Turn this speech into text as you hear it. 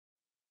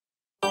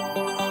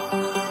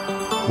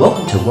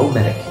Welcome to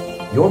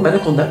Wohmedic, your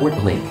medical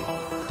network link,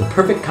 the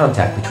perfect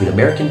contact between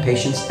American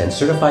patients and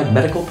certified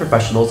medical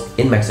professionals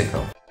in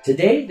Mexico.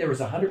 Today, there is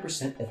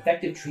 100%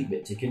 effective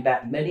treatment to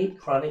combat many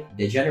chronic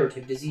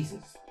degenerative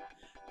diseases.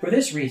 For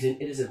this reason,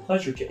 it is a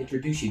pleasure to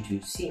introduce you to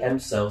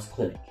Cmcells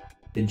Clinic,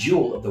 the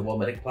jewel of the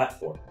Wohmedic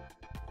platform.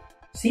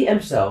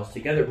 Cmcells,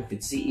 together with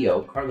its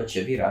CEO, Carla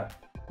Chavira,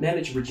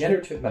 manage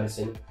regenerative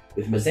medicine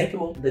with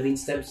mesenchymal living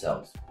stem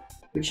cells,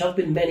 which help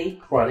in many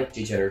chronic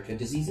degenerative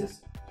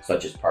diseases,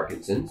 such as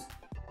Parkinson's,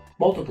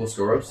 multiple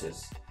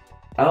sclerosis,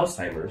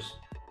 Alzheimer's,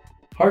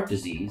 heart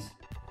disease,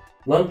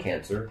 lung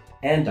cancer,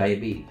 and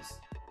diabetes.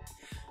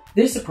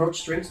 This approach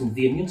strengthens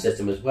the immune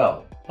system as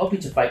well, helping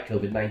to fight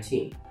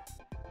COVID-19.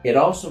 It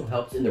also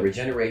helps in the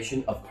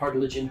regeneration of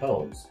cartilage and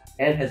bones,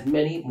 and has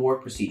many more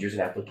procedures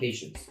and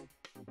applications.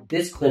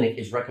 This clinic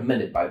is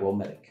recommended by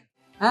Wohmedic.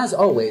 As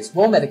always,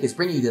 Wohmedic is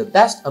bringing you the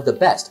best of the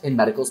best in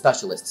medical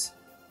specialists.